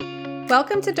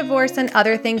Welcome to Divorce and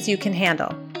Other Things You Can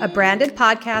Handle, a branded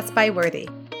podcast by Worthy.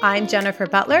 I'm Jennifer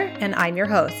Butler, and I'm your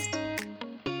host.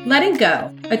 Letting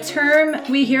go, a term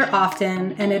we hear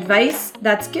often and advice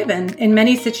that's given in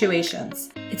many situations.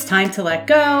 It's time to let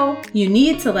go. You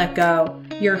need to let go.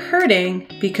 You're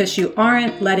hurting because you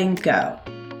aren't letting go.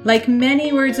 Like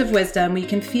many words of wisdom, we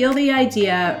can feel the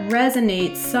idea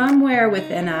resonate somewhere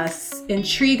within us,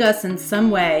 intrigue us in some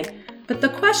way. But the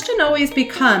question always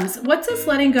becomes, what does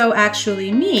letting go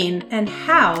actually mean, and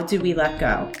how do we let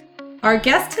go? Our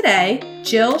guest today,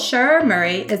 Jill Scherer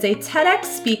Murray, is a TEDx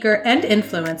speaker and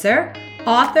influencer,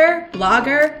 author,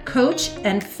 blogger, coach,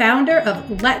 and founder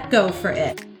of Let Go For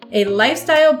It, a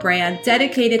lifestyle brand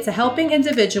dedicated to helping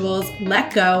individuals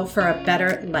let go for a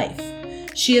better life.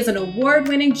 She is an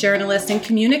award-winning journalist and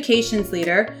communications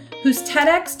leader whose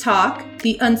TEDx talk,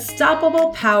 The Unstoppable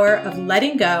Power of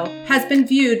Letting Go, has been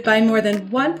viewed by more than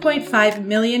 1.5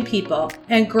 million people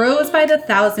and grows by the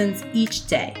thousands each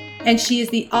day. And she is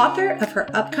the author of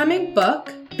her upcoming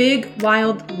book, Big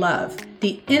Wild Love,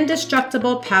 The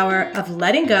Indestructible Power of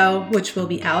Letting Go, which will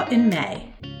be out in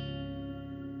May.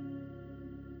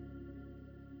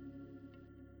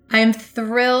 I am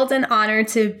thrilled and honored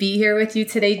to be here with you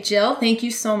today, Jill. Thank you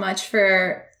so much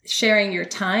for sharing your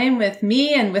time with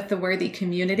me and with the Worthy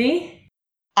community.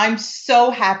 I'm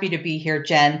so happy to be here,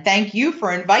 Jen. Thank you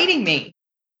for inviting me.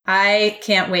 I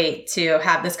can't wait to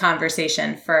have this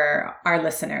conversation for our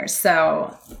listeners.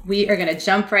 So we are going to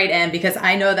jump right in because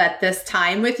I know that this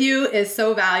time with you is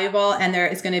so valuable and there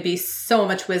is going to be so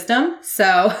much wisdom.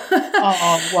 So,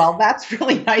 oh, well, that's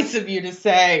really nice of you to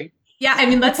say. Yeah, I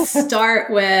mean, let's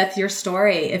start with your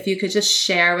story. If you could just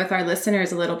share with our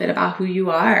listeners a little bit about who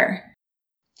you are.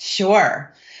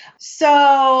 Sure.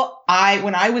 So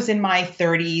when I was in my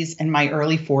 30s and my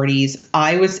early 40s,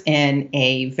 I was in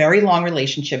a very long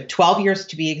relationship, 12 years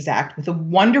to be exact, with a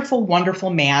wonderful,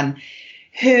 wonderful man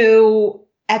who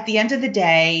at the end of the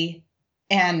day,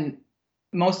 and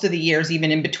most of the years,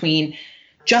 even in between,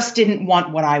 just didn't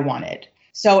want what I wanted.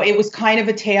 So it was kind of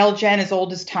a tale, Jen, as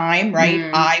old as time,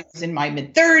 right? I was in my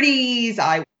mid 30s.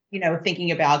 I, thinking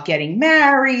about getting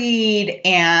married,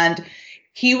 and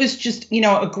he was just,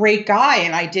 a great guy,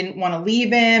 and I didn't want to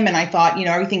leave him. And I thought,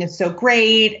 everything is so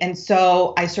great. And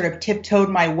so I sort of tiptoed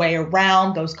my way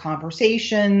around those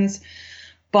conversations.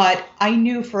 But I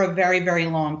knew for a very, very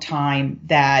long time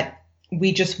that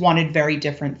we just wanted very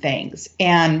different things.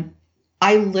 And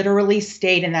I literally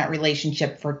stayed in that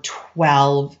relationship for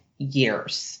 12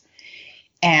 years.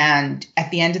 And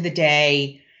at the end of the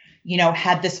day,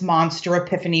 had this monster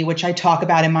epiphany, which I talk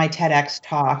about in my TEDx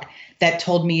talk, that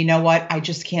told me, I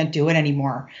just can't do it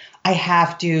anymore. I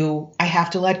have to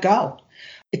let go.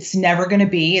 It's never going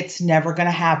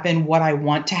to happen what I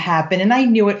want to happen. And I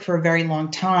knew it for a very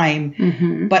long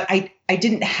time, but I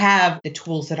didn't have the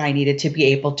tools that I needed to be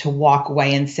able to walk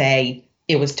away and say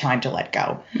it was time to let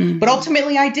go. But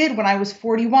ultimately I did when I was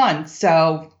 41.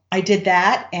 So I did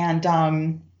that. And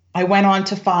I went on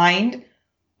to find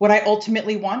what I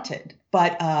ultimately wanted.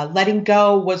 But letting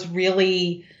go was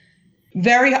really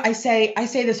I say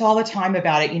this all the time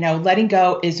about it, letting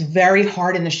go is very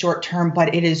hard in the short term,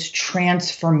 but it is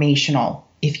transformational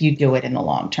if you do it in the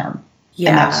long term. Yeah.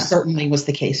 And that certainly was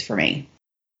the case for me.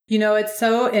 It's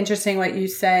so interesting what you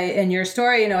say in your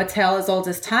story, a tale as old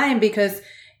as time, because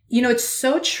it's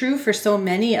so true for so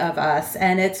many of us.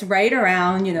 And it's right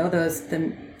around,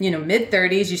 the mid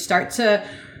 30s, you start to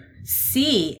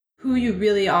see who you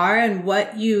really are and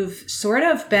what you've sort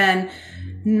of been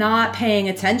not paying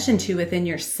attention to within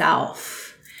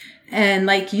yourself. And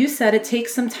like you said, it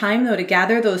takes some time though to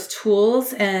gather those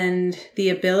tools and the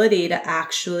ability to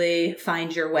actually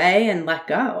find your way and let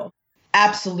go.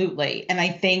 Absolutely. And I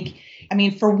think,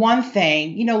 for one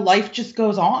thing, life just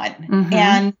goes on.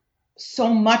 And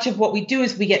so much of what we do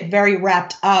is we get very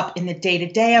wrapped up in the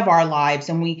day-to-day of our lives.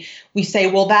 And we say,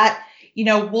 well, that,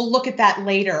 we'll look at that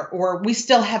later, or we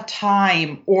still have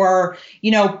time, or,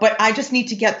 but I just need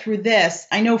to get through this.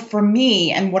 I know for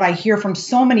me, and what I hear from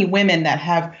so many women that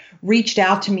have reached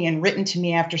out to me and written to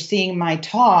me after seeing my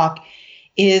talk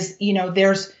is,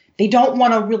 they don't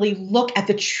want to really look at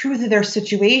the truth of their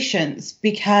situations,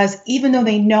 because even though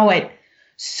they know it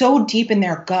so deep in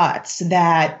their guts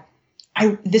that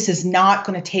this is not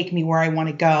going to take me where I want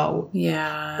to go.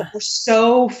 Yeah. But we're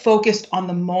so focused on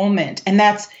the moment. And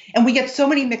we get so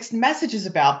many mixed messages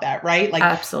about that, right? Like,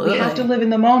 absolutely, we have to live in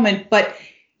the moment, but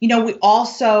we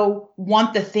also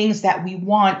want the things that we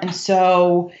want. And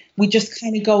so we just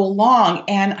kind of go along.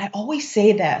 And I always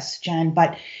say this, Jen,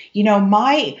 but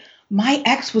my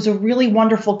ex was a really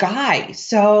wonderful guy.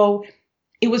 So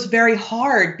it was very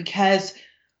hard because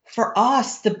for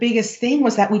us, the biggest thing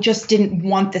was that we just didn't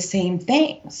want the same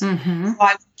things. Mm-hmm. So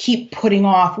I would keep putting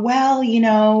off, well,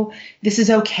 this is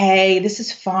okay. This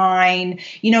is fine.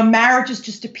 Marriage is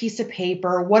just a piece of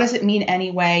paper. What does it mean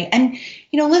anyway? And,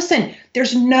 listen,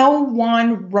 there's no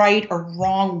one right or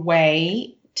wrong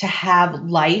way to have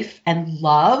life and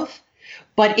love,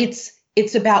 but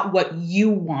it's about what you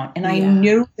want. And I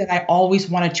knew that I always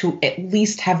wanted to at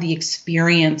least have the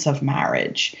experience of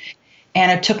marriage. And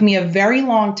it took me a very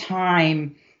long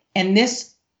time. And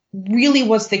this really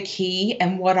was the key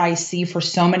and what I see for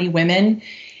so many women,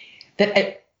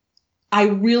 that I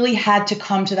really had to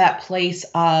come to that place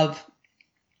of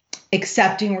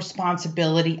accepting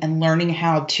responsibility and learning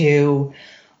how to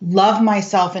love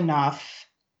myself enough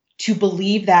to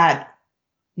believe that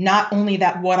not only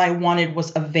that what I wanted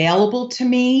was available to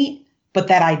me, but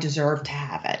that I deserved to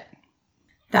have it.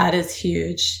 That is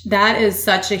huge. That is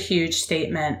such a huge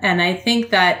statement. And I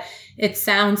think that it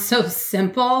sounds so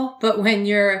simple, but when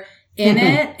you're in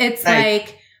it, it's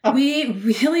right. Like we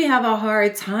really have a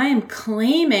hard time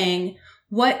claiming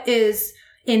what is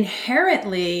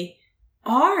inherently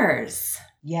ours.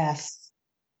 Yes.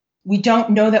 We don't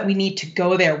know that we need to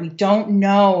go there. We don't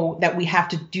know that we have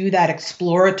to do that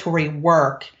exploratory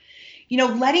work.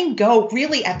 Letting go,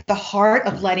 really at the heart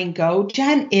of letting go,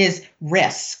 Jen, is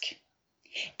risk.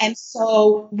 And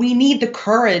so we need the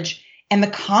courage and the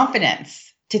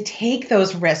confidence to take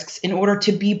those risks in order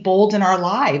to be bold in our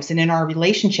lives and in our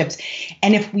relationships.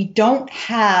 And if we don't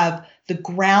have the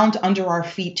ground under our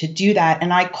feet to do that,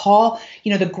 and I call,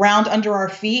 the ground under our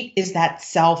feet is that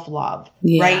self-love,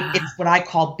 right? It's what I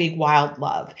call big, wild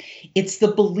love. It's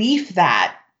the belief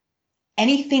that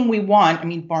anything we want,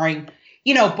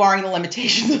 barring the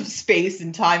limitations of space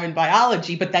and time and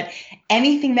biology, but that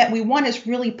anything that we want is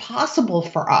really possible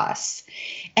for us.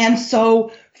 And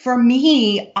so for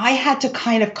me, I had to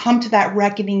kind of come to that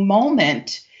reckoning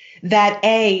moment that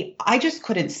A, I just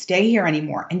couldn't stay here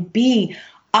anymore. And B,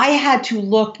 I had to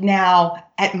look now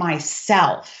at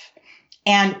myself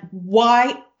and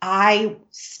why I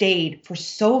stayed for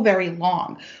so very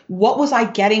long. What was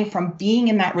I getting from being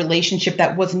in that relationship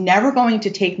that was never going to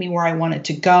take me where I wanted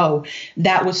to go,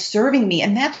 that was serving me?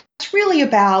 And that's really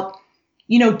about,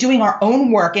 doing our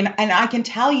own work. And I can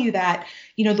tell you that,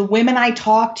 the women I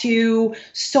talk to,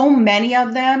 so many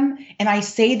of them, and I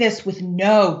say this with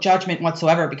no judgment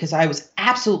whatsoever because I was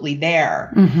absolutely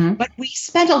there, but we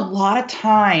spent a lot of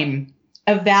time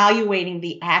evaluating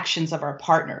the actions of our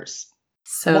partners.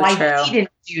 So why true. He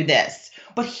didn't do this,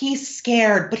 but he's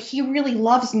scared, but he really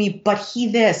loves me, but he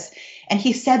this, and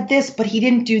he said this, but he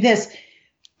didn't do this.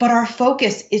 But our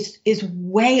focus is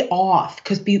way off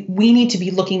because we need to be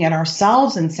looking at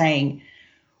ourselves and saying,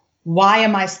 why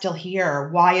am I still here?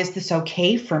 Why is this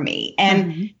okay for me?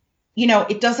 And,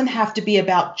 it doesn't have to be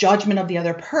about judgment of the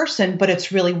other person, but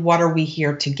it's really what are we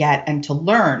here to get and to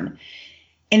learn?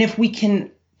 And if we can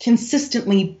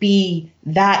consistently be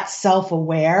that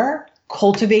self-aware,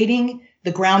 cultivating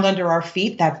the ground under our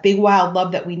feet, that big wild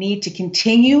love that we need to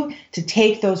continue to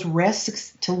take those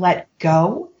risks, to let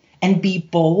go and be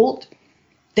bold,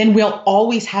 then we'll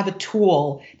always have a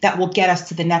tool that will get us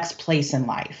to the next place in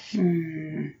life,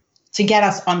 to get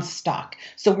us unstuck.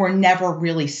 So we're never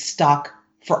really stuck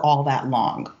for all that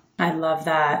long. I love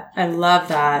that. I love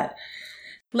that.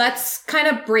 Let's kind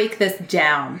of break this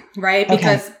down, right?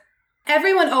 Because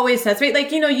everyone always says, right?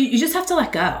 Like, you just have to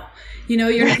let go.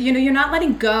 You're not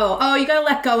letting go. Oh, you got to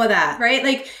let go of that, right?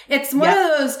 Like it's one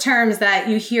of those terms that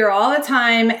you hear all the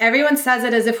time. Everyone says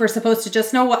it as if we're supposed to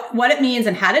just know what it means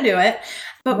and how to do it.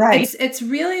 But it's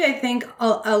really, I think,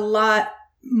 a lot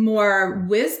more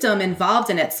wisdom involved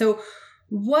in it. So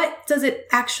what does it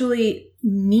actually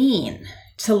mean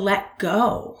to let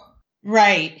go?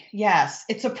 Right. Yes.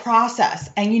 It's a process.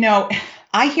 And,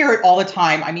 I hear it all the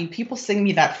time. People sing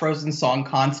me that Frozen song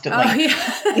constantly. Oh, yeah.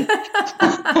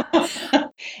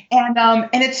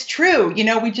 And it's true.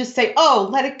 We just say, oh,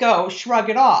 let it go, shrug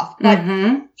it off. But,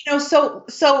 so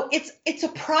it's a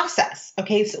process.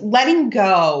 Okay. So letting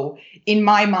go in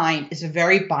my mind is a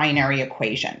very binary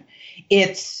equation.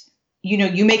 It's,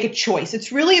 you make a choice.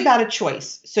 It's really about a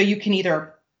choice. So you can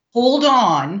either hold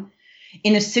on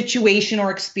in a situation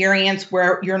or experience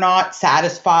where you're not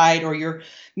satisfied, or you're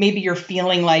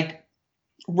feeling like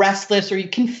restless, or you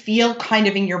can feel kind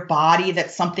of in your body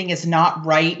that something is not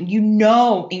right.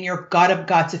 In your gut of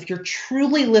guts, if you're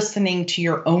truly listening to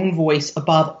your own voice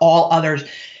above all others,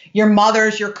 your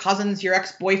mothers, your cousins, your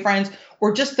ex-boyfriends,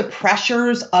 or just the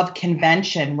pressures of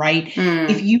convention, right?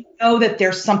 If you know that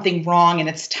there's something wrong and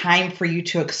it's time for you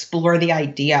to explore the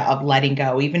idea of letting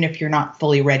go, even if you're not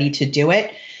fully ready to do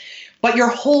it, but you're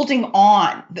holding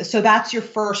on. So that's your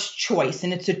first choice,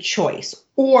 and it's a choice.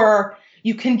 Or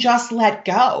you can just let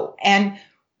go. And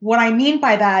what I mean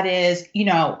by that is,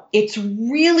 it's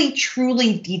really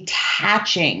truly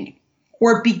detaching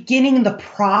or beginning the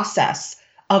process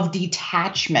of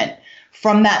detachment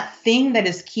from that thing that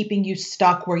is keeping you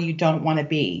stuck where you don't want to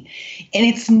be. And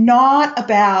it's not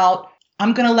about,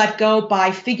 I'm going to let go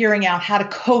by figuring out how to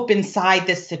cope inside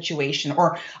this situation,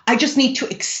 or I just need to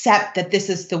accept that this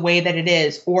is the way that it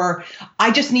is, or I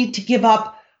just need to give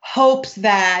up hopes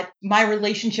that my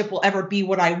relationship will ever be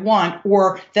what I want,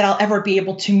 or that I'll ever be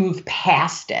able to move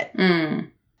past it.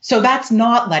 So that's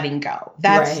not letting go.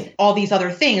 That's all these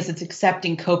other things. It's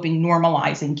accepting, coping,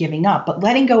 normalizing, giving up. But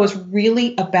letting go is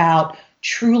really about,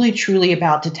 truly, truly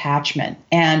about detachment.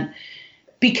 And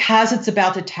because it's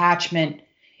about detachment,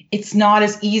 it's not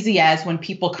as easy as when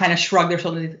people kind of shrug their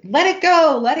shoulders, let it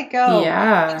go, let it go.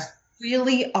 Yeah. It's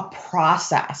really a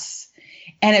process.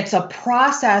 And it's a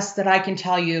process that I can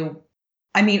tell you,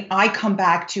 I come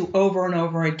back to over and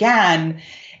over again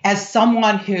as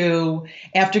someone who,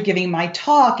 after giving my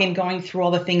talk and going through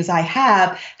all the things I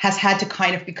have, has had to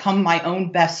kind of become my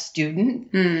own best student.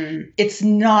 It's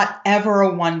not ever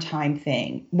a one-time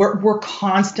thing. We're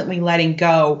constantly letting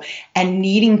go and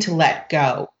needing to let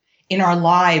go in our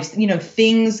lives,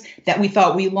 things that we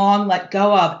thought we long let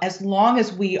go of. As long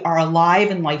as we are alive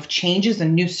and life changes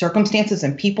and new circumstances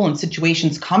and people and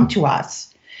situations come to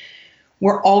us,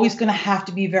 we're always going to have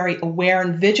to be very aware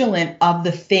and vigilant of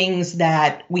the things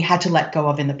that we had to let go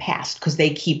of in the past, because they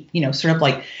keep, sort of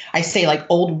like I say, like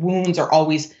old wounds are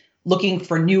always looking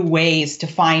for new ways to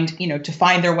find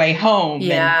their way home.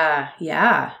 Yeah.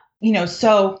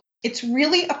 So it's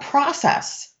really a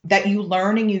process that you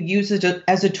learn and you use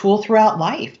as a tool throughout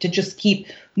life to just keep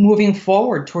moving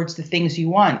forward towards the things you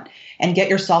want and get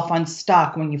yourself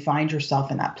unstuck when you find yourself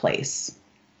in that place.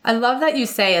 I love that you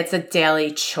say it's a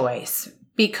daily choice,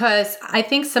 because I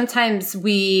think sometimes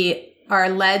we are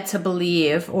led to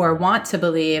believe or want to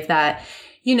believe that,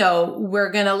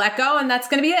 we're going to let go and that's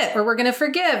going to be it, or we're going to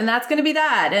forgive and that's going to be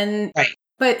that. And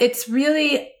But it's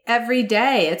really every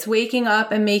day. It's waking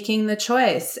up and making the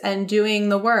choice and doing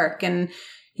the work and,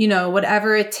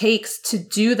 whatever it takes to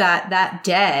do that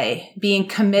day, being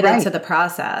committed to the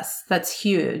process. That's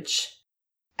huge.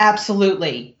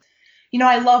 Absolutely.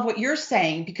 I love what you're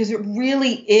saying, because it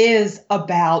really is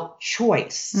about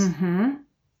choice.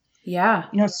 Yeah.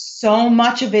 So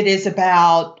much of it is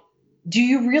about, do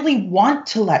you really want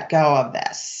to let go of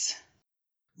this?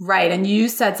 Right. And you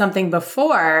said something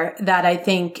before that I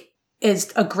think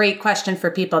is a great question for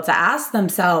people to ask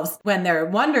themselves when they're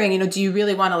wondering, do you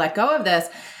really want to let go of this?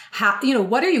 How,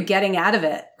 what are you getting out of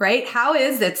it, right? How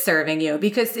is it serving you?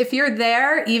 Because if you're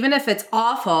there, even if it's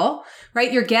awful,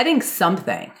 right, you're getting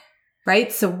something,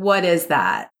 right? So what is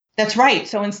that? That's right.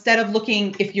 So instead of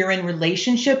looking, if you're in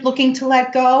relationship looking to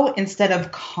let go, instead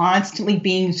of constantly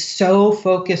being so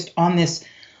focused on this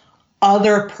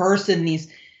other person,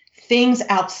 these things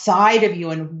outside of you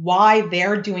and why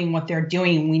they're doing what they're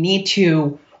doing, we need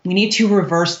to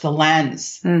reverse the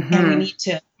lens, and we need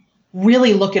to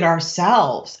really look at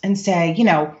ourselves and say,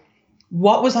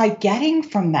 what was I getting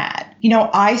from that?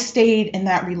 I stayed in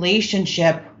that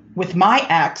relationship with my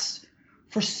ex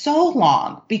for so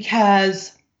long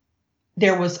because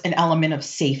there was an element of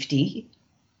safety.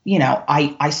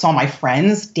 I saw my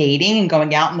friends dating and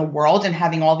going out in the world and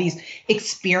having all these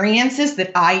experiences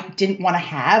that I didn't want to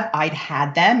have. I'd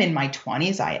had them in my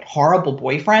 20s. I had horrible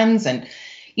boyfriends, and,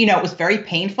 it was very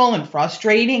painful and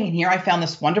frustrating. And here I found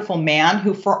this wonderful man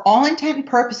who, for all intent and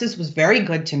purposes, was very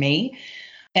good to me.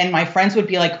 And my friends would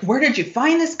be like, where did you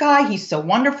find this guy? He's so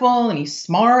wonderful, and he's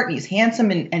smart, and he's handsome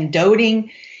and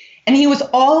doting. And he was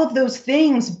all of those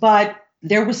things, but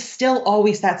there was still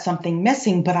always that something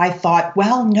missing. But I thought,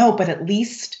 well, no, but at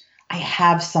least I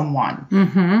have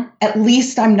someone. At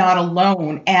least I'm not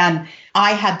alone. And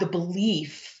I had the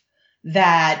belief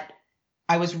that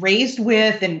I was raised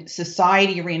with and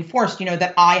society reinforced,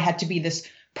 that I had to be this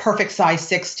perfect size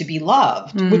 6 to be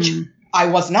loved, which I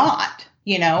was not,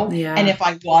 and if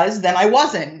I was, then I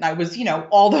wasn't. I was,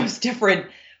 all those different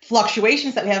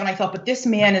fluctuations that we have. And I thought, but this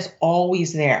man is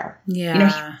always there.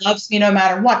 Yeah. He loves me no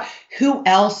matter what. Who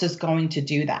else is going to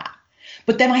do that?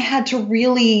 But then I had to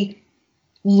really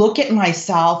look at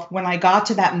myself when I got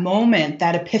to that moment,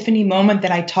 that epiphany moment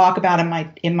that I talk about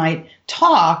in my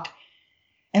talk,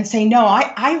 and say, no,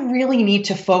 I really need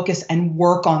to focus and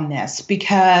work on this,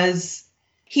 because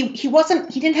he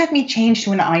didn't have me change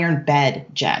to an iron bed,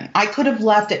 Jen. I could have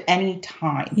left at any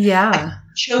time. Yeah.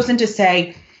 I've chosen to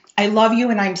say, I love you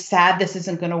and I'm sad this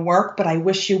isn't going to work, but I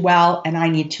wish you well and I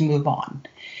need to move on.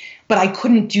 But I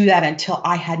couldn't do that until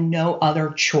I had no other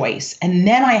choice. And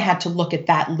then I had to look at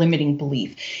that limiting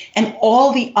belief and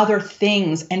all the other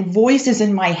things and voices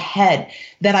in my head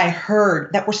that I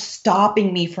heard that were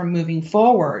stopping me from moving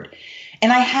forward.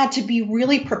 And I had to be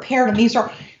really prepared. And these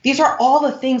are all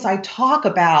the things I talk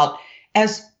about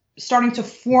as starting to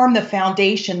form the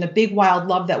foundation, the big wild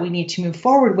love that we need to move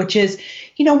forward, which is,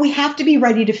 we have to be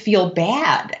ready to feel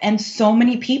bad. And so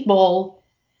many people,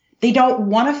 they don't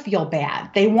want to feel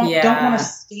bad. They don't want to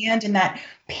stand in that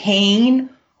pain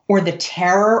or the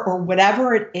terror or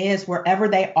whatever it is, wherever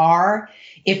they are.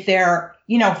 If they're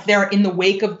in the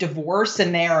wake of divorce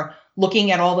and they're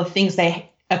looking at all the things they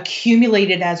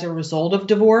accumulated as a result of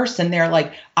divorce, and they're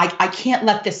like, I can't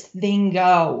let this thing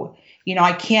go.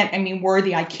 I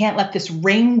can't let this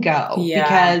ring go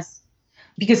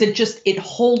because it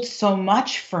holds so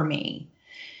much for me.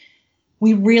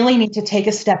 We really need to take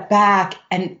a step back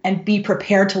and be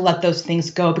prepared to let those things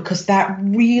go, because that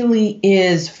really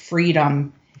is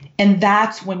freedom. And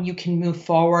that's when you can move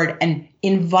forward and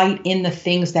invite in the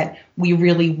things that we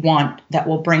really want, that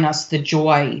will bring us the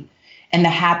joy and the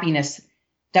happiness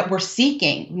that we're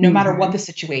seeking, no matter what the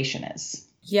situation is.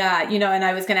 Yeah. And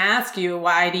I was going to ask you,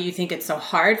 why do you think it's so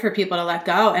hard for people to let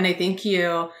go? And I think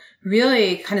you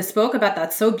really kind of spoke about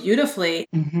that so beautifully.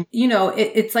 Mm-hmm.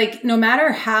 It's like, no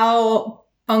matter how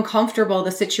uncomfortable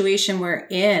the situation we're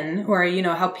in, or,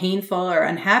 how painful or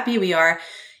unhappy we are,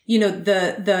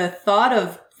 the thought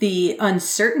of the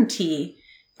uncertainty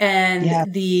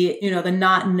and the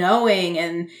not knowing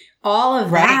and all of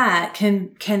that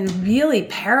can really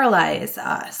paralyze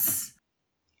us.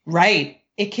 Right.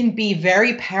 It can be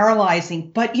very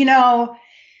paralyzing, but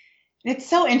it's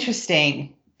so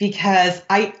interesting because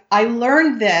I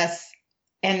learned this,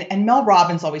 and Mel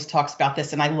Robbins always talks about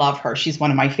this, and I love her. She's one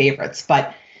of my favorites.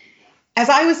 But as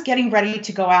I was getting ready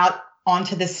to go out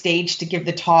onto the stage to give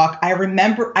the talk, I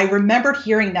remembered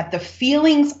hearing that the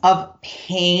feelings of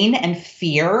pain and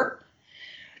fear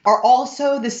are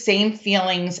also the same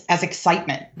feelings as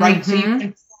excitement, right? Mm-hmm. So you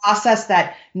can process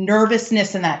that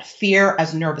nervousness and that fear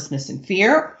as nervousness and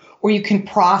fear, or you can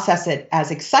process it as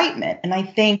excitement. And I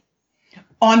think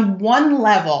on one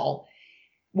level,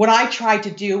 what I try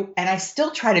to do, and I still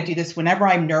try to do this whenever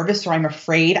I'm nervous or I'm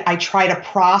afraid, I try to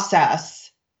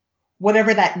process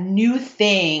whatever that new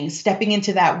thing, stepping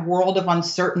into that world of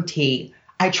uncertainty.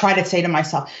 I try to say to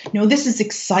myself, no, this is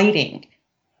exciting.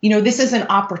 This is an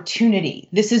opportunity.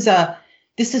 This is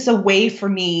a way for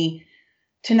me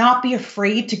to not be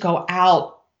afraid to go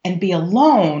out and be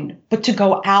alone, but to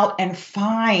go out and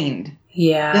find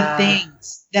the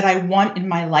things that I want in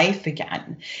my life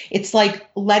again. It's like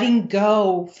letting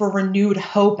go for renewed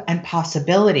hope and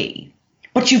possibility.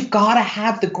 But you've got to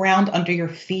have the ground under your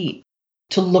feet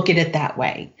to look at it that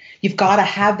way. You've got to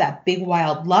have that big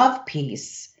wild love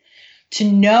piece to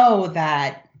know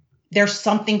that there's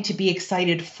something to be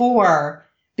excited for,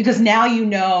 because now you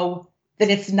know that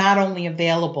it's not only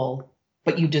available,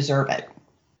 but you deserve it.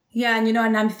 Yeah. And,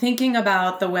 and I'm thinking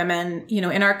about the women,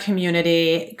 in our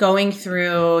community going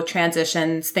through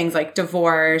transitions, things like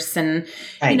divorce and,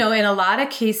 in a lot of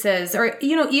cases, or,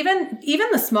 even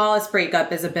the smallest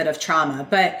breakup is a bit of trauma,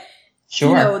 but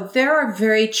sure. There are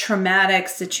very traumatic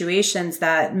situations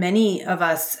that many of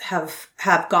us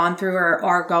have gone through or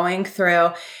are going through.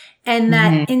 And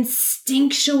that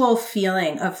instinctual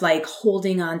feeling of like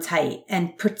holding on tight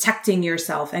and protecting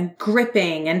yourself and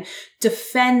gripping and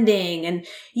defending. And,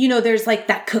 there's like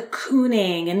that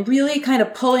cocooning and really kind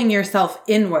of pulling yourself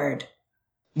inward.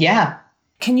 Yeah.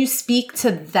 Can you speak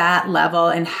to that level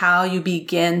and how you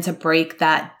begin to break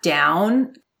that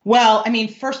down? Well,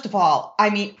 first of all,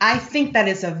 I think that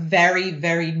is a very,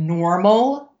 very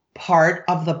normal part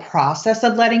of the process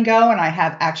of letting go. And I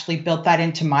have actually built that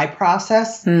into my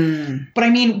process. But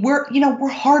we're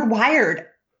hardwired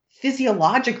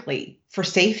physiologically for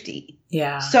safety.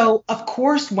 Yeah. So of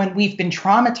course, when we've been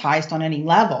traumatized on any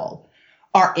level,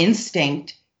 our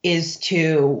instinct is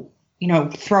to,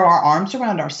 throw our arms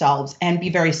around ourselves and be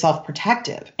very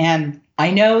self-protective. And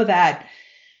I know that,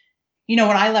 when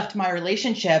I left my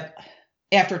relationship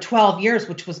after 12 years,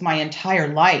 which was my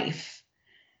entire life,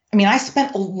 I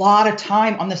spent a lot of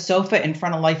time on the sofa in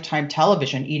front of Lifetime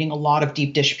television, eating a lot of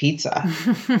deep dish pizza.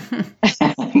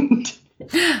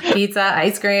 Pizza,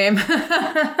 ice cream.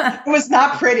 It was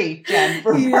not pretty, Jen,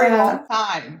 for a very long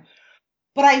time.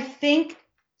 But I think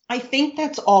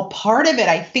that's all part of it.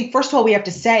 I think, first of all, we have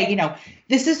to say,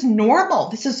 this is normal.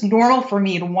 This is normal for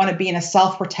me to want to be in a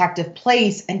self-protective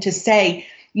place and to say,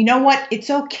 you know what? It's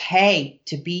okay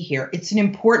to be here. It's an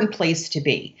important place to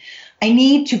be. I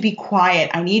need to be quiet.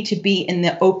 I need to be in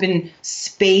the open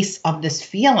space of this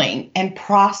feeling and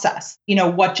process,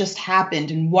 what just happened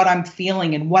and what I'm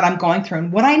feeling and what I'm going through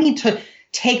and what I need to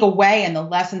take away and the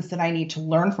lessons that I need to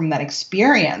learn from that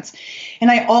experience.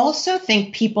 And I also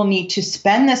think people need to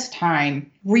spend this time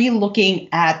re-looking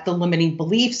at the limiting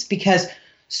beliefs, because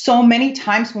so many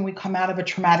times when we come out of a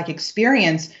traumatic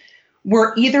experience,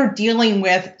 we're either dealing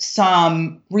with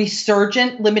some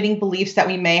resurgent limiting beliefs that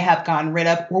we may have gotten rid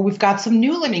of, or we've got some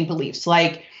new limiting beliefs.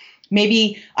 Like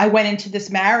maybe I went into this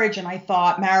marriage and I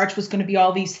thought marriage was going to be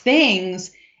all these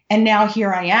things. And now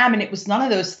here I am, and it was none of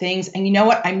those things. And you know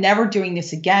what? I'm never doing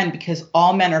this again because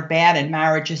all men are bad and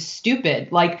marriage is stupid.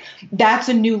 Like that's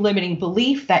a new limiting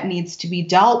belief that needs to be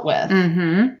dealt with.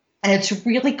 Mm-hmm. And it's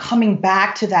really coming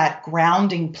back to that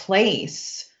grounding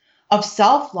place of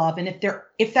self-love. And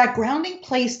if that grounding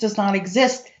place does not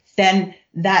exist, then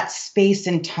that space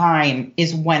and time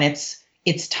is when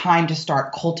it's time to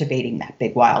start cultivating that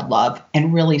big wild love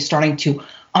and really starting to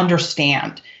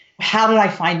understand, how did I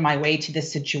find my way to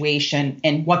this situation,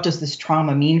 and what does this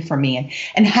trauma mean for me,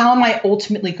 and how am I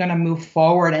ultimately going to move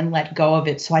forward and let go of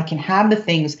it so I can have the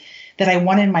things that I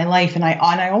want in my life. And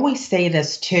I always say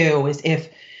this too, is if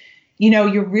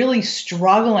you're really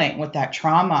struggling with that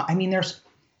trauma, I mean,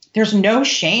 there's no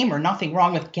shame or nothing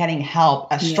wrong with getting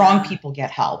help. Strong people get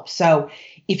help. So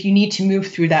if you need to move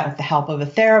through that with the help of a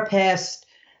therapist,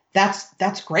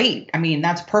 that's great. I mean,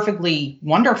 that's perfectly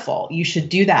wonderful. You should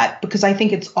do that, because I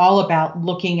think it's all about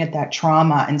looking at that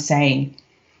trauma and saying,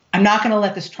 I'm not going to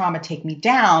let this trauma take me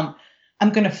down.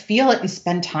 I'm going to feel it and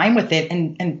spend time with it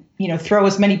and throw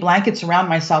as many blankets around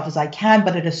myself as I can.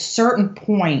 But at a certain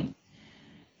point,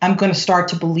 I'm going to start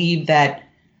to believe that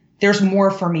there's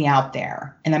more for me out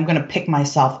there, and I'm going to pick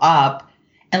myself up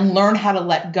and learn how to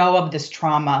let go of this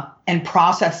trauma and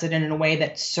process it in a way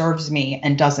that serves me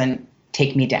and doesn't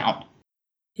take me down.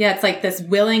 Yeah, it's like this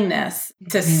willingness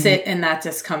to sit in that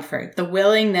discomfort, the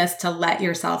willingness to let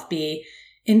yourself be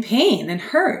in pain and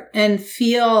hurt and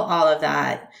feel all of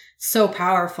that. So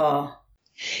powerful.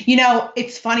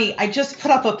 It's funny. I just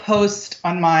put up a post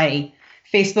on my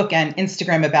Facebook and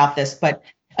Instagram about this, but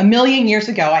a million years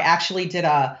ago,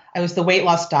 I was the weight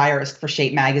loss diarist for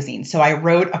Shape magazine. So I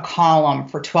wrote a column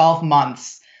for 12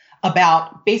 months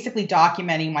about basically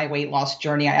documenting my weight loss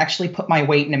journey. I actually put my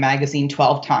weight in a magazine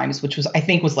 12 times, which I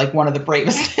think was like one of the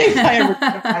bravest things I ever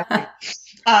did in my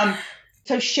life.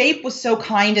 So Shape was so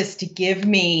kind as to give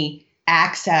me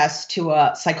access to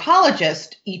a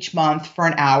psychologist each month for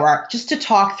an hour, just to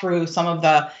talk through some of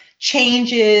the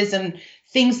changes and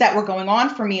things that were going on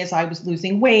for me as I was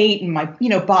losing weight and my,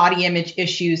 body image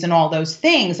issues and all those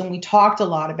things. And we talked a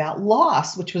lot about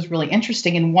loss, which was really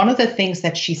interesting. And one of the things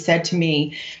that she said to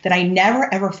me that I never,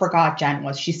 ever forgot, Jen,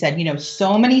 was she said,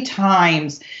 so many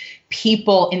times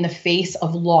people in the face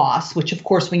of loss, which of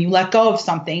course, when you let go of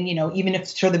something, even if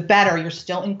it's for the better, you're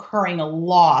still incurring a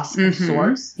loss of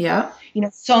sorts. Yeah.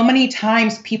 So many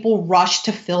times people rush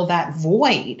to fill that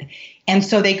void. And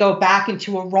so they go back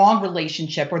into a wrong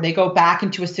relationship, or they go back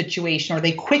into a situation, or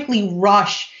they quickly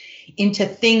rush into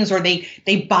things, or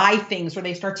they buy things, or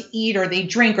they start to eat, or they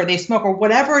drink, or they smoke, or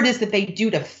whatever it is that they do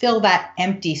to fill that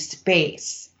empty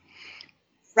space,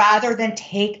 rather than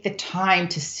take the time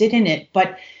to sit in it.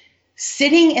 But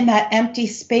sitting in that empty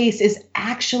space is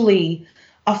actually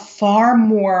a far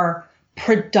more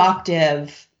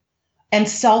productive and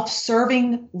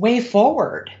self-serving way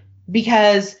forward,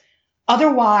 because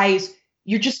otherwise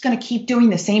you're just going to keep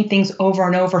doing the same things over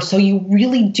and over. So you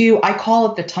really do, I call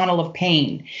it the tunnel of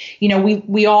pain.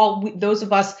 We all, those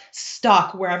of us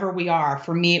stuck wherever we are.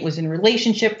 For me, it was in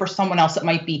relationship. For someone else, it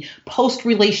might be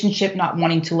post-relationship, not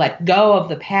wanting to let go of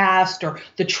the past or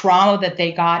the trauma that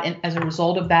they got as a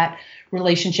result of that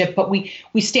relationship. But we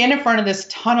stand in front of this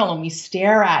tunnel and we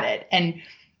stare at it, and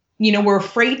we're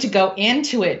afraid to go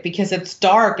into it because it's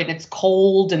dark and it's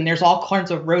cold and there's all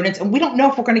kinds of rodents, and we don't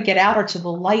know if we're going to get out or to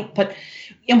the light,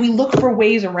 and we look for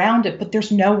ways around it, but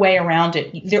there's no way around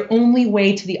it. The only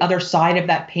way to the other side of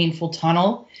that painful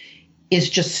tunnel is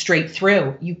just straight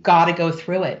through. You've got to go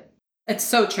through it. It's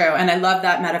so true. And I love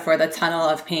that metaphor, the tunnel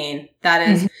of pain. That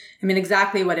is,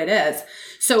 exactly what it is.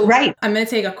 So right. I'm going to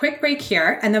take a quick break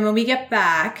here. And then when we get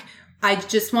back, I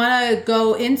just want to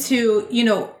go into,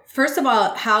 first of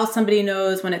all, how somebody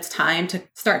knows when it's time to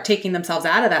start taking themselves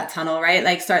out of that tunnel, right?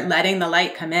 Like start letting the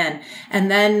light come in. And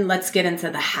then let's get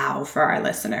into the how for our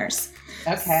listeners.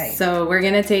 Okay. So we're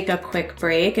going to take a quick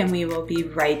break and we will be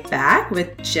right back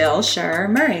with Jill Scherer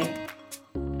Murray.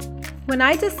 When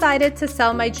I decided to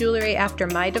sell my jewelry after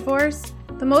my divorce,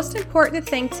 The most important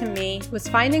thing to me was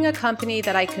finding a company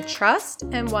that I could trust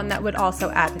and one that would also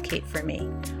advocate for me.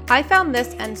 I found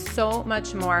this and so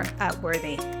much more at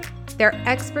Worthy. Their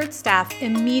expert staff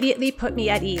immediately put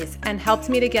me at ease and helped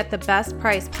me to get the best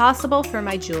price possible for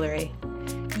my jewelry.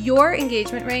 Your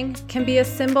engagement ring can be a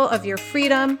symbol of your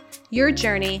freedom, your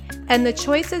journey, and the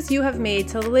choices you have made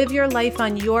to live your life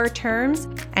on your terms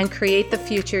and create the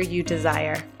future you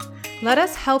desire. Let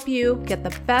us help you get the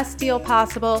best deal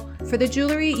possible for the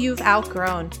jewelry you've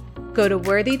outgrown. Go to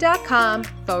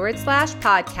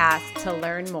worthy.com/podcast to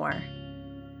learn more.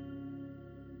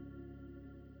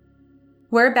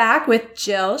 We're back with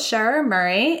Jill Scherer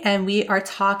Murray, and we are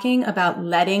talking about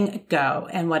letting go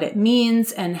and what it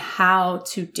means and how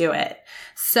to do it.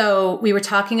 So we were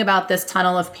talking about this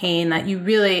tunnel of pain that you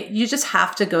just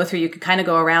have to go through. You could kind of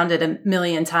go around it a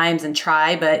million times and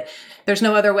try, but there's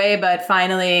no other way but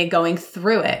finally going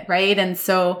through it, right? And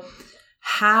so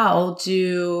how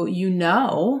do you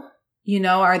know,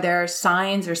 are there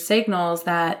signs or signals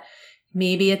that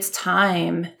maybe it's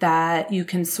time that you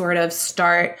can sort of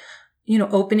start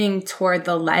opening toward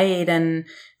the light and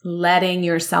letting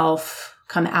yourself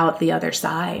come out the other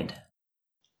side?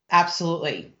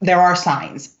 Absolutely. There are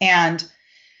signs. And,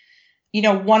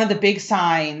 one of the big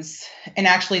signs, and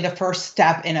actually the first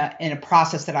step in a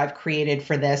process that I've created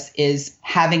for this, is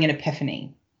having an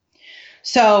epiphany.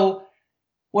 So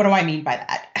what do I mean by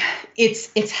that?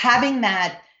 It's having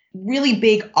that really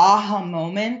big aha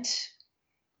moment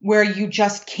where you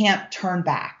just can't turn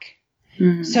back.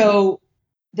 Mm-hmm. So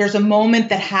there's a moment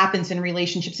that happens in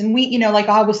relationships. And we, like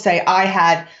I always say, I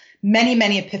had many,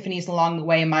 many epiphanies along the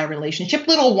way in my relationship,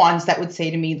 little ones that would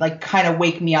say to me, like, kind of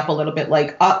wake me up a little bit,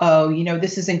 like,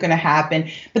 this isn't going to happen.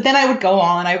 But then I would go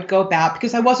about,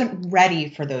 because I wasn't ready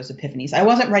for those epiphanies. I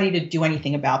wasn't ready to do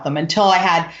anything about them until I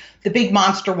had the big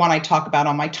monster one I talk about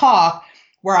on my talk,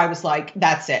 where I was like,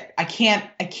 that's it. I can't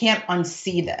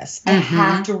unsee this. I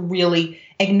have to really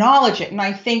acknowledge it. And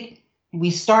I think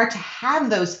we start to have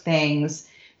those things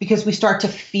because we start to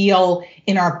feel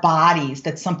in our bodies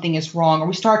that something is wrong, or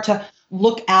we start to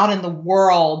look out in the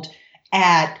world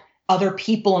at other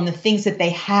people and the things that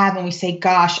they have, and we say,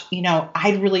 gosh,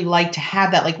 I'd really like to have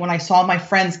that. Like when I saw my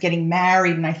friends getting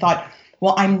married and I thought,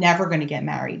 well, I'm never going to get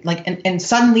married. Like, and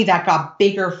suddenly that got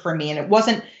bigger for me. And it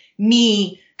wasn't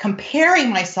me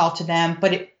comparing myself to them,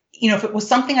 but if it was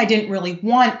something I didn't really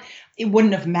want, it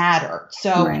wouldn't have mattered.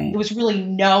 So It was really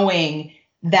knowing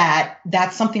that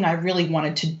that's something I really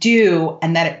wanted to do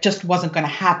and that it just wasn't going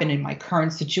to happen in my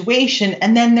current situation.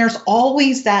 And then there's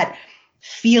always that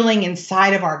feeling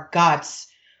inside of our guts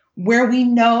where we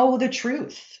know the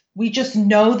truth. We just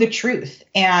know the truth,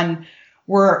 and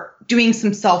we're doing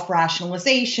some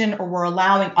self-rationalization, or we're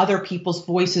allowing other people's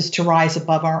voices to rise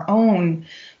above our own.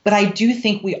 But I do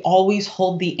think we always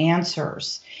hold the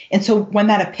answers. And so when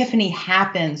that epiphany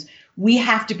happens, we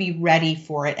have to be ready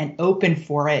for it and open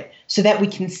for it so that we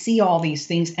can see all these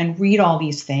things and read all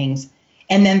these things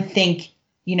and then think,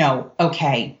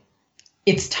 okay,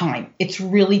 it's time. It's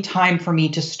really time for me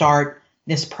to start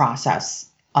this process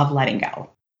of letting go.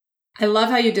 I love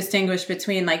how you distinguish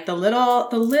between like the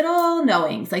little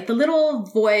knowings, like the little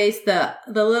voice, the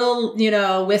little,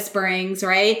 whisperings,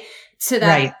 right? To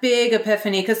that big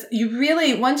epiphany. Because you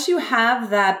really, once you have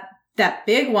that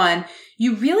big one,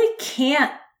 you really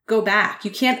can't go back.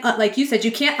 You can't, like you said,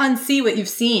 you can't unsee what you've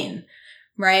seen,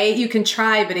 right? You can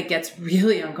try, but it gets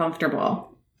really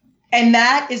uncomfortable. And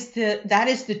that is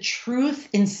the truth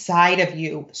inside of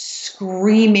you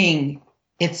screaming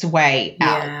its way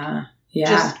out. Yeah.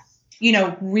 Just,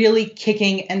 really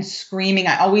kicking and screaming.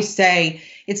 I always say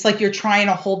it's like you're trying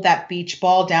to hold that beach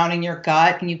ball down in your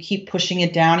gut and you keep pushing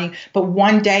it down. But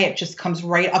one day it just comes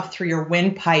right up through your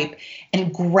windpipe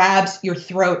and grabs your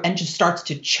throat and just starts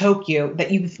to choke you,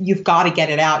 that you've got to get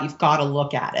it out. You've got to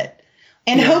look at it.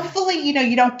 And hopefully,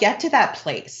 you don't get to that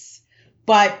place.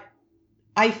 But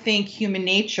I think human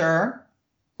nature,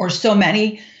 or so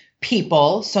many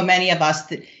people, so many of us,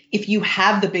 that if you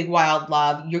have the big wild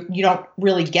love, you don't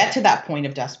really get to that point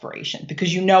of desperation,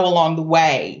 because along the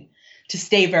way to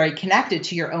stay very connected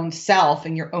to your own self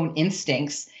and your own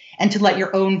instincts, and to let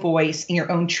your own voice and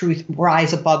your own truth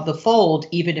rise above the fold,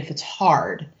 even if it's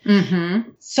hard. Mm-hmm.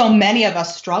 So many of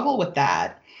us struggle with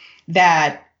that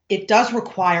it does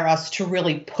require us to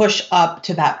really push up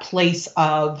to that place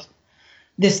of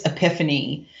this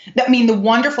epiphany. I mean, the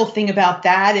wonderful thing about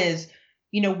that is,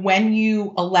 when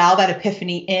you allow that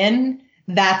epiphany in,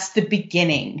 that's the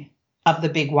beginning of the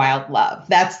big wild love.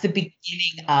 That's the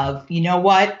beginning of,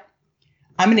 what?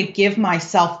 I'm going to give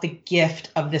myself the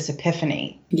gift of this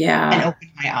epiphany. Yeah. And open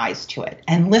my eyes to it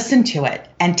and listen to it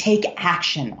and take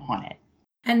action on it.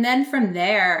 And then from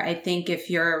there, I think if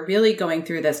you're really going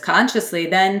through this consciously,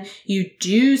 then you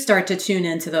do start to tune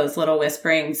into those little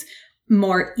whisperings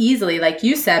more easily, like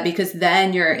you said, because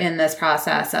then you're in this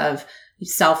process of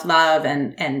self-love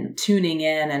and tuning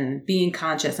in and being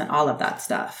conscious and all of that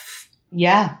stuff.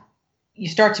 Yeah. You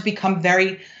start to become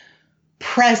very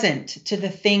present to the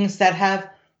things that have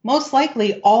most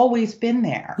likely always been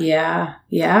there. Yeah.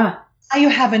 Yeah. Now you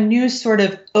have a new sort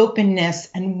of openness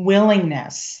and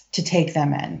willingness to take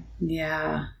them in.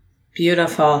 Yeah.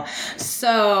 Beautiful.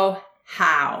 So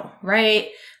how, right?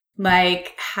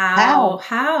 Like how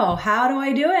do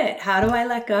I do it? How do I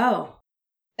let go?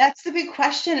 That's the big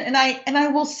question. And I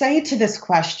will say to this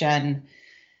question,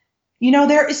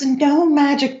 there is no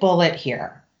magic bullet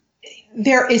here.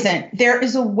 There isn't. There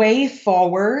is a way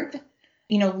forward.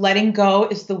 Letting go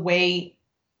is the way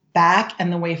back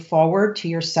and the way forward to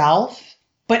yourself.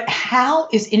 But how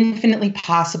is infinitely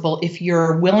possible if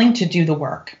you're willing to do the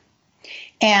work.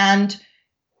 And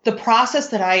the process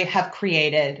that I have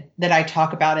created, that I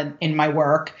talk about in my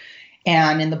work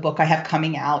and in the book I have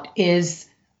coming out, is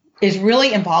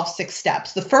really involves 6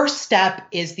 steps. The first step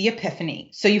is the epiphany.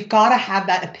 So you've got to have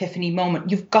that epiphany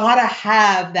moment. You've got to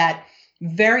have that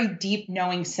very deep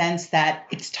knowing sense that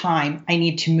it's time, I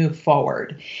need to move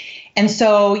forward. And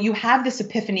so you have this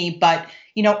epiphany, but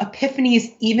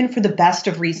epiphanies, even for the best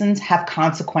of reasons, have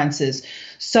consequences.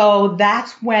 So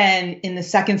that's when, in the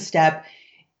second step,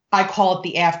 I call it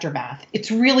the aftermath. It's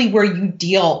really where you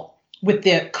deal with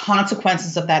the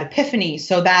consequences of that epiphany.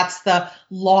 So that's the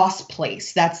loss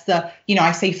place. That's the,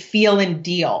 I say feel and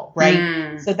deal,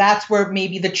 right? So that's where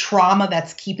maybe the trauma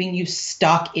that's keeping you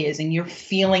stuck is, and you're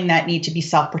feeling that need to be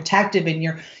self-protective, and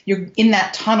you're in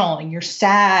that tunnel, and you're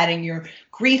sad, and you're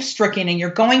grief-stricken, and you're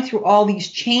going through all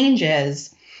these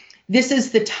changes. This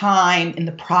is the time in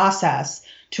the process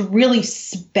to really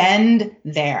spend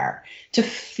there, to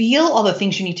feel all the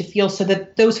things you need to feel so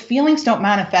that those feelings don't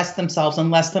manifest themselves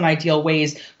in less than ideal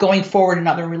ways going forward in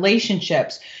other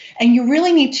relationships. And you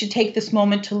really need to take this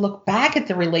moment to look back at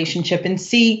the relationship and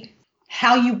see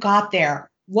how you got there.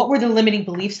 What were the limiting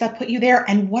beliefs that put you there?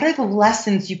 And what are the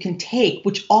lessons you can take,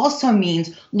 which also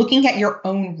means looking at your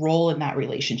own role in that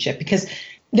relationship, because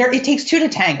it takes 2 to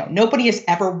tango. Nobody is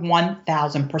ever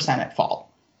 1000% at fault.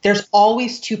 There's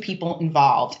always 2 people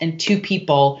involved, and 2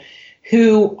 people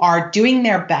who are doing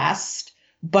their best,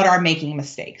 but are making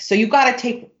mistakes. So you've got to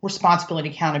take responsibility,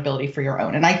 accountability for your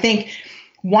own. And I think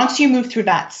once you move through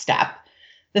that step,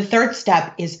 the third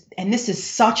step is, and this is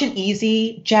such an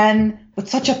easy, Jen, but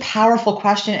such a powerful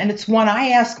question. And it's one I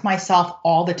ask myself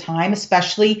all the time,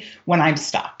 especially when I'm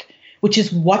stuck, which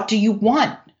is, what do you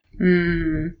want?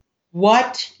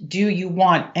 What do you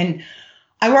want? And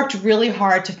I worked really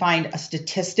hard to find a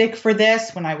statistic for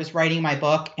this when I was writing my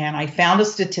book. And I found a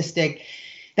statistic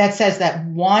that says that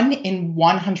 1 in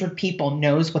 100 people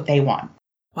knows what they want.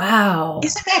 Wow.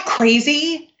 Isn't that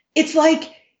crazy? It's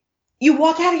like you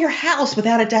walk out of your house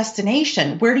without a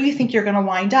destination. Where do you think you're going to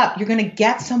wind up? You're going to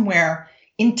get somewhere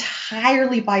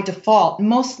entirely by default.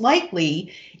 Most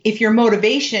likely, if your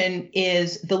motivation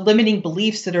is the limiting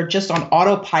beliefs that are just on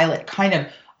autopilot, kind of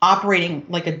operating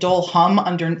like a dull hum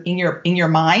in your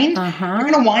mind, you're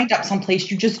going to wind up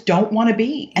someplace you just don't want to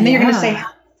be. And then you're going to say,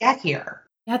 how did I get here?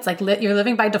 Yeah, it's like you're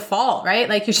living by default, right?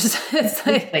 Like you're just, it's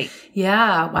like,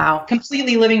 yeah, wow.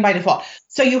 Completely living by default.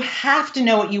 So you have to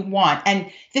know what you want. And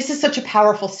this is such a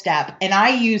powerful step. And I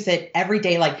use it every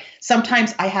day. Like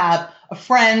sometimes I have a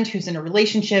friend who's in a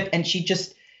relationship and she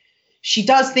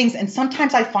does things. And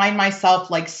sometimes I find myself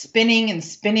like spinning.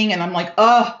 And I'm like,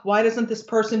 oh, why doesn't this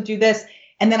person do this?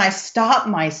 And then I stop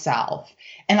myself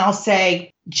and I'll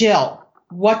say, Jill,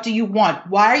 what do you want?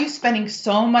 Why are you spending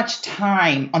so much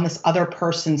time on this other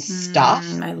person's stuff?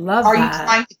 I love that. Are you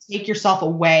trying to take yourself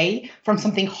away from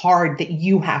something hard that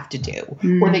you have to do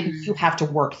or that you have to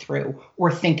work through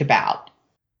or think about?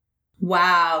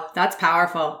 Wow, that's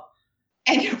powerful.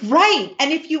 And right.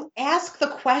 And if you ask the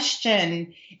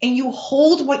question and you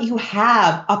hold what you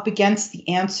have up against the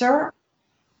answer,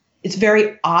 it's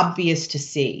very obvious to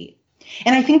see.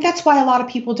 And I think that's why a lot of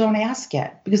people don't ask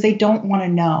it, because they don't want to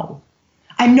know.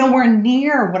 I'm nowhere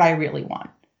near what I really want.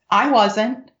 I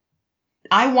wasn't.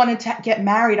 I wanted to get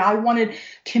married. I wanted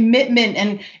commitment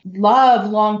and love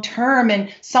long term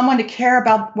and someone to care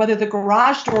about whether the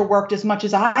garage door worked as much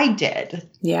as I did.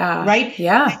 Yeah. Right?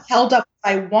 Yeah. I held up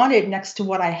what I wanted next to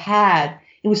what I had.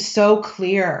 It was so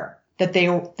clear that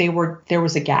there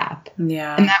was a gap.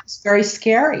 Yeah. And that was very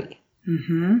scary.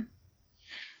 Mm-hmm.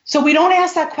 So we don't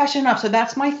ask that question enough. So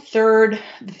that's the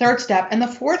third step. And the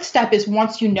fourth step is,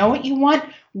 once you know what you want,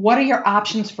 what are your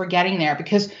options for getting there?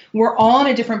 Because we're all in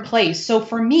a different place. So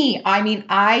for me,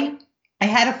 I I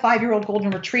had a 5-year-old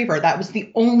golden retriever. That was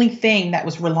the only thing that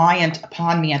was reliant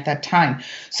upon me at that time.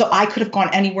 So I could have gone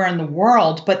anywhere in the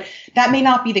world, but that may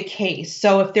not be the case.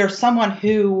 So if there's someone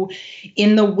who,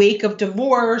 in the wake of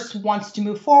divorce, wants to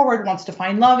move forward, wants to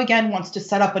find love again, wants to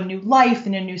set up a new life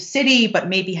in a new city, but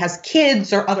maybe has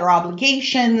kids or other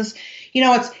obligations,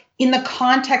 it's in the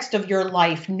context of your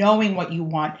life, knowing what you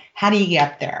want. How do you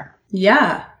get there?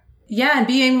 Yeah. Yeah. And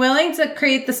being willing to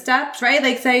create the steps, right?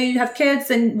 Like say you have kids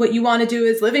and what you want to do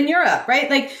is live in Europe, right?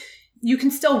 Like you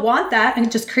can still want that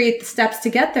and just create the steps to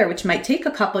get there, which might take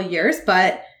a couple of years,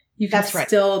 but you can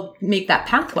still make that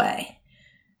pathway.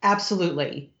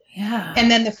 Absolutely. Yeah. And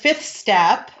then the 5th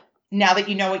step, now that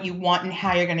you know what you want and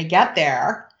how you're going to get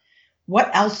there,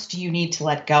 what else do you need to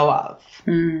let go of?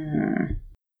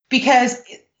 Because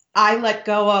I let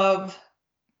go of,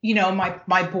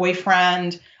 my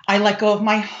boyfriend. I let go of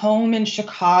my home in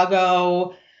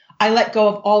Chicago. I let go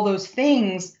of all those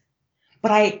things.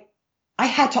 But I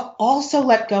had to also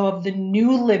let go of the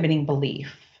new limiting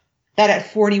belief that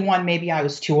at 41, maybe I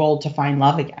was too old to find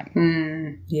love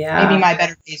again. Yeah. Maybe my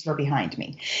better days were behind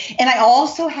me. And I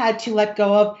also had to let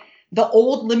go of the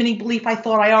old limiting belief I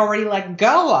thought I already let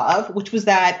go of, which was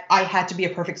that I had to be a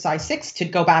perfect size 6 to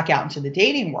go back out into the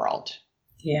dating world.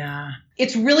 Yeah.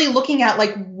 It's really looking at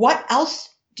like, what else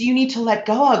do you need to let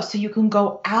go of so you can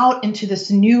go out into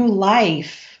this new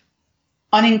life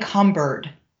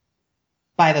unencumbered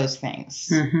by those things,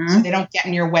 so they don't get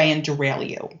in your way and derail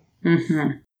you.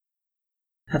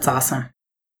 That's awesome.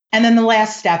 And then the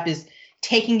last step is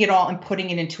taking it all and putting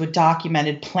it into a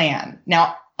documented plan.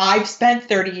 Now, I've spent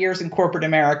 30 years in corporate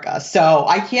America, so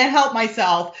I can't help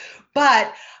myself,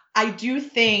 but I do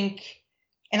think,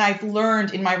 and I've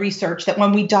learned in my research, that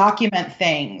when we document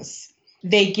things,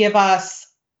 they give us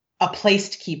a place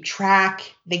to keep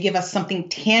track. They give us something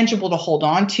tangible to hold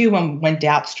on to when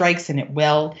doubt strikes, and it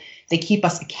will. They keep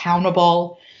us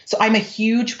accountable. So I'm a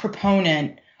huge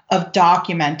proponent of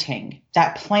documenting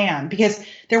that plan, because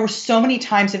there were so many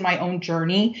times in my own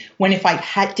journey when if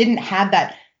I didn't have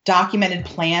that documented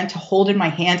plan to hold in my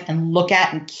hand and look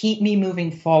at and keep me moving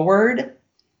forward,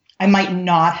 I might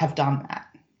not have done that.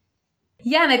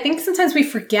 Yeah. And I think sometimes we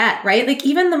forget, right? Like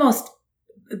even the most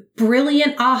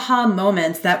brilliant aha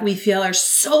moments that we feel are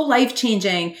so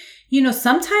life-changing,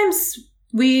 sometimes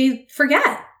we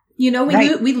forget,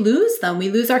 we lose them. We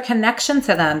lose our connection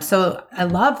to them. So I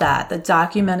love that, the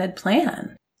documented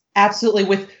plan. Absolutely.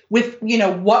 With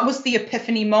what was the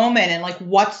epiphany moment and like,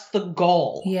 what's the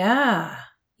goal? Yeah.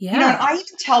 Yeah. And I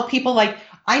even tell people, like,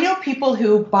 I know people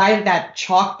who buy that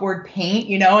chalkboard paint,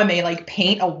 and they like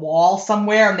paint a wall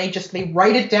somewhere and they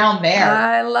write it down there.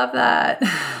 I love that.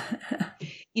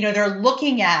 They're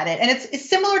looking at it, and it's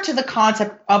similar to the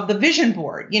concept of the vision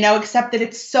board, except that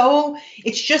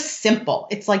it's just simple.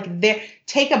 It's like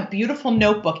take a beautiful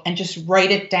notebook and just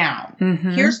write it down.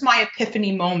 Here's my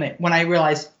epiphany moment when I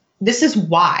realized this is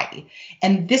why,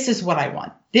 and this is what I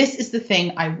want. This is the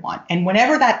thing I want. And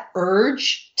whenever that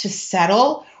urge to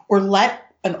settle or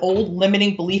let an old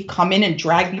limiting belief come in and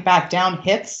drag me back down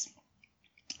hits,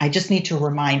 I just need to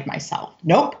remind myself,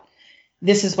 nope,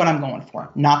 this is what I'm going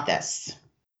for, not this.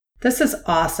 This is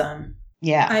awesome.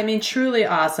 Yeah. I mean, truly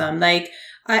awesome. Like,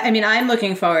 I'm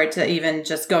looking forward to even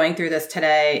just going through this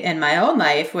today in my own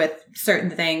life with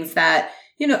certain things that,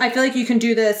 I feel like you can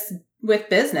do this with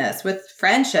business, with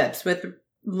friendships, with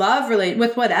love,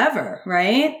 with whatever,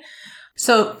 right?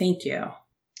 So thank you.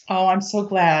 Oh, I'm so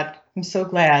glad.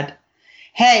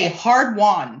 Hey, hard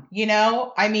won, Yeah.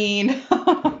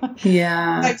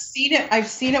 I've seen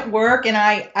it work, and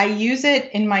I use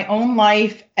it in my own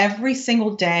life every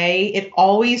single day. It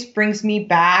always brings me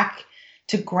back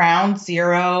to ground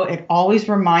zero. It always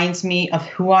reminds me of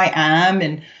who I am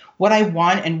and what I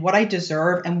want and what I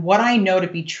deserve and what I know to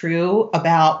be true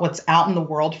about what's out in the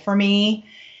world for me.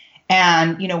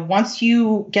 And, once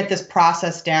you get this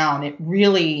process down, it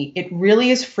really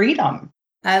is freedom.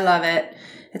 I love it.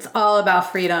 It's all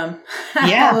about freedom.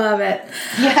 Yeah. I love it.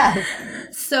 Yeah.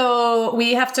 So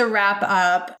we have to wrap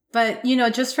up, but,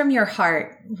 just from your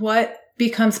heart, what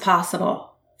becomes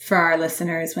possible for our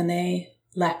listeners when they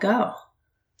let go?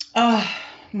 Oh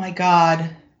my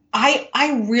God.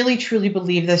 I really truly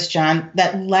believe this, Jen,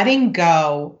 that letting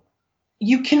go,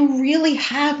 you can really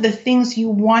have the things you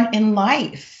want in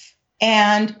life.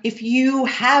 And if you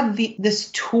have this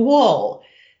tool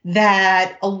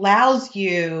that allows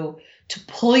you to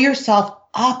pull yourself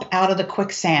up out of the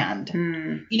quicksand,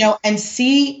 and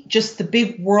see just the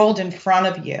big world in front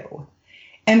of you,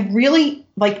 and really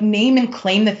like name and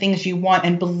claim the things you want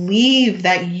and believe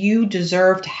that you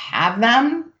deserve to have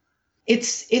them,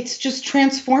 it's just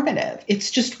transformative. It's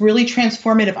just really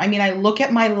transformative. I mean, I look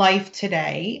at my life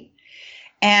today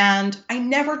and I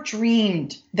never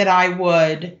dreamed that I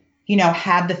would,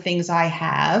 have the things I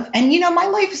have. And, my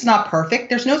life is not perfect.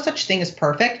 There's no such thing as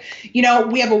perfect. We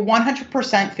have a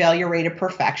 100% failure rate of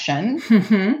perfection.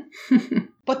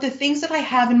 But the things that I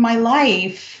have in my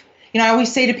life, I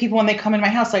always say to people when they come in my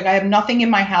house, like, I have nothing in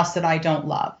my house that I don't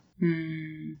love.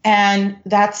 And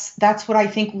that's what I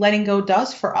think letting go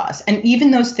does for us. And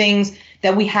even those things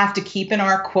that we have to keep in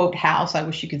our quote house, I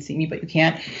wish you could see me, but you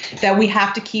can't, that we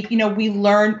have to keep, we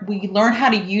learn how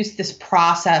to use this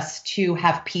process to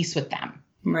have peace with them.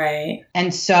 Right.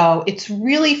 And so it's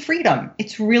really freedom.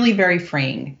 It's really very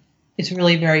freeing. It's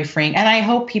really very freeing. And I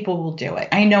hope people will do it.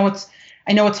 I know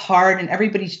it's hard and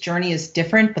everybody's journey is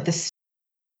different, but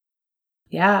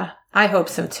yeah, I hope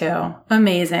so too.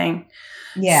 Amazing.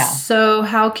 Yeah. So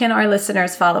how can our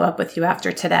listeners follow up with you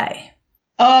after today?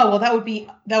 Oh, well, that would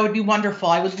be wonderful.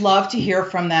 I would love to hear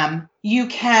from them. You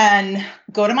can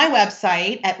go to my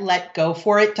website at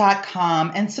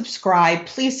letgoforit.com and subscribe.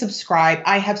 Please subscribe.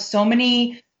 I have so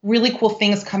many really cool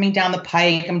things coming down the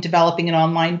pike. I'm developing an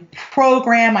online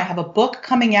program. I have a book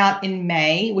coming out in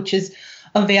May, which is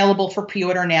available for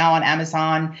pre-order now on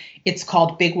Amazon. It's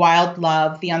called Big Wild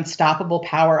Love, The Unstoppable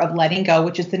Power of Letting Go,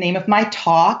 which is the name of my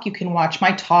talk. You can watch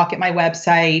my talk at my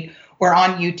website or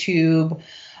on YouTube.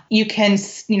 You can,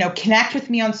 connect with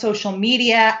me on social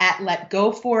media at Let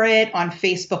Go For It on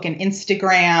Facebook and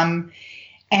Instagram.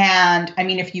 And I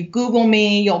mean, if you Google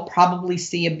me, you'll probably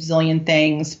see a bazillion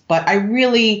things. But I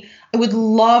would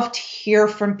love to hear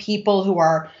from people who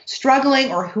are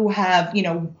struggling or who have,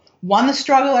 won the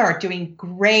struggle or are doing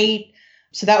great.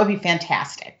 So that would be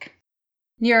fantastic.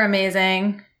 You're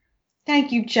amazing.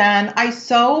 Thank you, Jen. I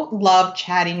so love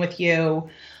chatting with you.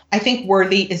 I think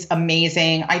Worthy is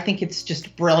amazing. I think it's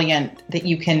just brilliant that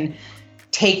you can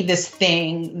take this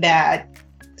thing that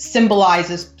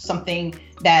symbolizes something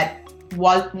that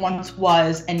once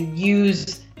was and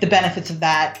use the benefits of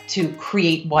that to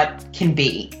create what can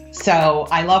be. So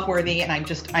I love Worthy, and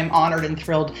I'm honored and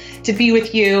thrilled to be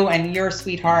with you, and you're a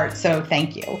sweetheart. So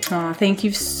thank you. Oh, thank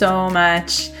you so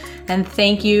much. And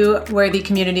thank you, Worthy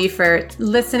community, for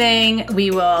listening.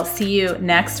 We will see you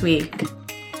next week.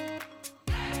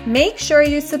 Make sure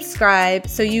you subscribe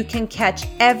so you can catch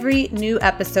every new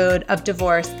episode of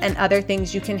Divorce and Other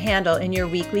Things You Can Handle in your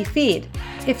weekly feed.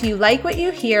 If you like what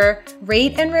you hear,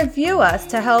 rate and review us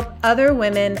to help other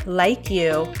women like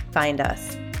you find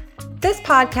us. This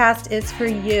podcast is for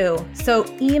you, so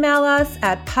email us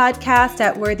at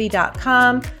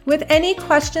podcast@worthy.com with any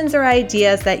questions or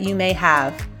ideas that you may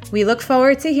have. We look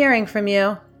forward to hearing from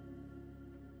you.